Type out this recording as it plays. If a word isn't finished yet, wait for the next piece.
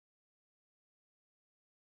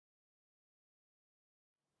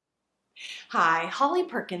Hi, Holly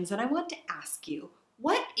Perkins, and I want to ask you,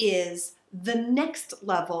 what is the next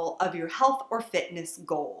level of your health or fitness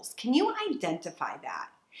goals? Can you identify that?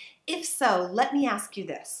 If so, let me ask you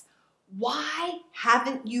this. Why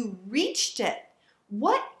haven't you reached it?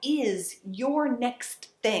 What is your next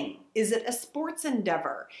thing? Is it a sports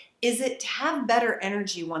endeavor? Is it to have better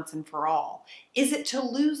energy once and for all? Is it to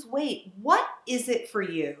lose weight? What is it for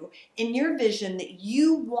you in your vision that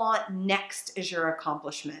you want next as your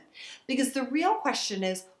accomplishment? Because the real question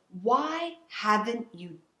is, why haven't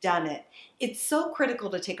you done it? It's so critical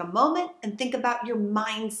to take a moment and think about your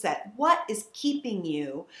mindset. What is keeping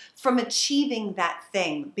you from achieving that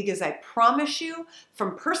thing? Because I promise you,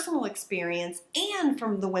 from personal experience and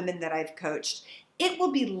from the women that I've coached, it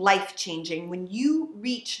will be life-changing when you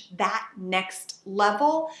reach that next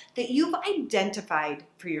level that you've identified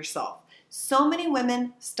for yourself. So many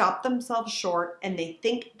women stop themselves short and they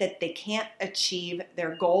think that they can't achieve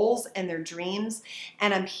their goals and their dreams.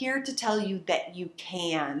 And I'm here to tell you that you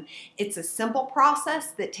can. It's a simple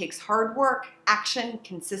process that takes hard work, action,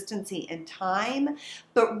 consistency, and time.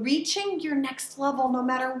 But reaching your next level, no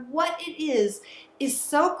matter what it is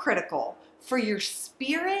so critical for your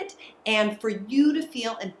spirit and for you to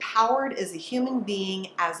feel empowered as a human being,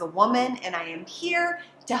 as a woman, and I am here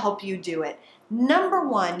to help you do it. Number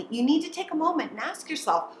one, you need to take a moment and ask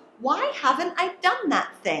yourself, why haven't I done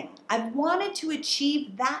that thing? I've wanted to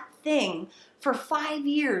achieve that thing for 5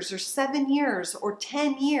 years or 7 years or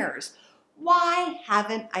 10 years. Why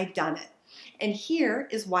haven't I done it? And here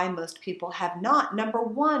is why most people have not. Number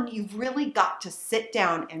one, you've really got to sit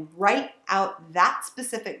down and write out that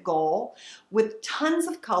specific goal with tons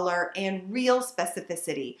of color and real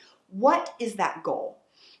specificity. What is that goal?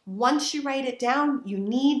 Once you write it down, you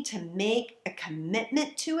need to make a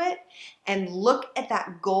commitment to it and look at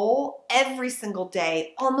that goal every single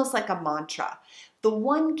day, almost like a mantra. The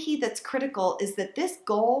one key that's critical is that this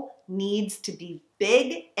goal needs to be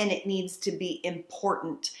big and it needs to be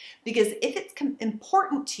important. Because if it's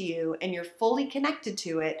important to you and you're fully connected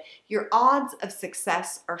to it, your odds of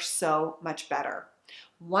success are so much better.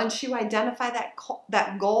 Once you identify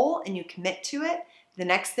that goal and you commit to it, the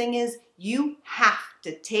next thing is you have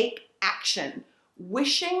to take action.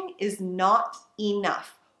 Wishing is not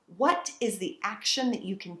enough. What is the action that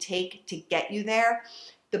you can take to get you there?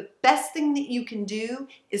 The best thing that you can do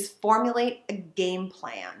is formulate a game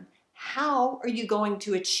plan. How are you going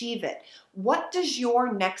to achieve it? What does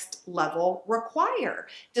your next level require?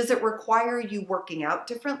 Does it require you working out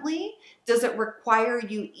differently? Does it require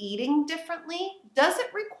you eating differently? Does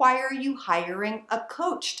it require you hiring a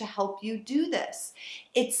coach to help you do this?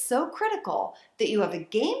 It's so critical that you have a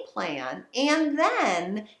game plan and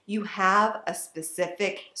then you have a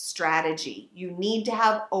specific strategy. You need to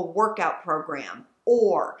have a workout program,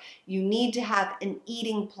 or you need to have an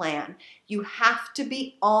eating plan. You have to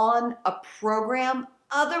be on a program,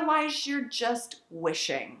 otherwise you're just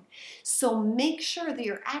wishing. So make sure that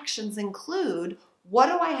your actions include, what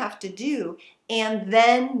do I have to do? And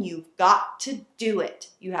then you've got to do it.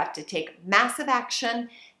 You have to take massive action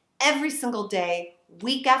every single day,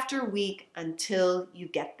 week after week, until you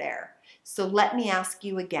get there. So let me ask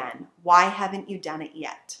you again, why haven't you done it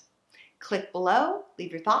yet? Click below,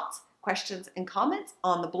 leave your thoughts, questions, and comments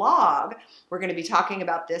on the blog. We're going to be talking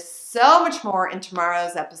about this so much more in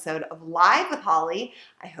tomorrow's episode of Live with Holly.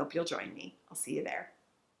 I hope you'll join me. I'll see you there.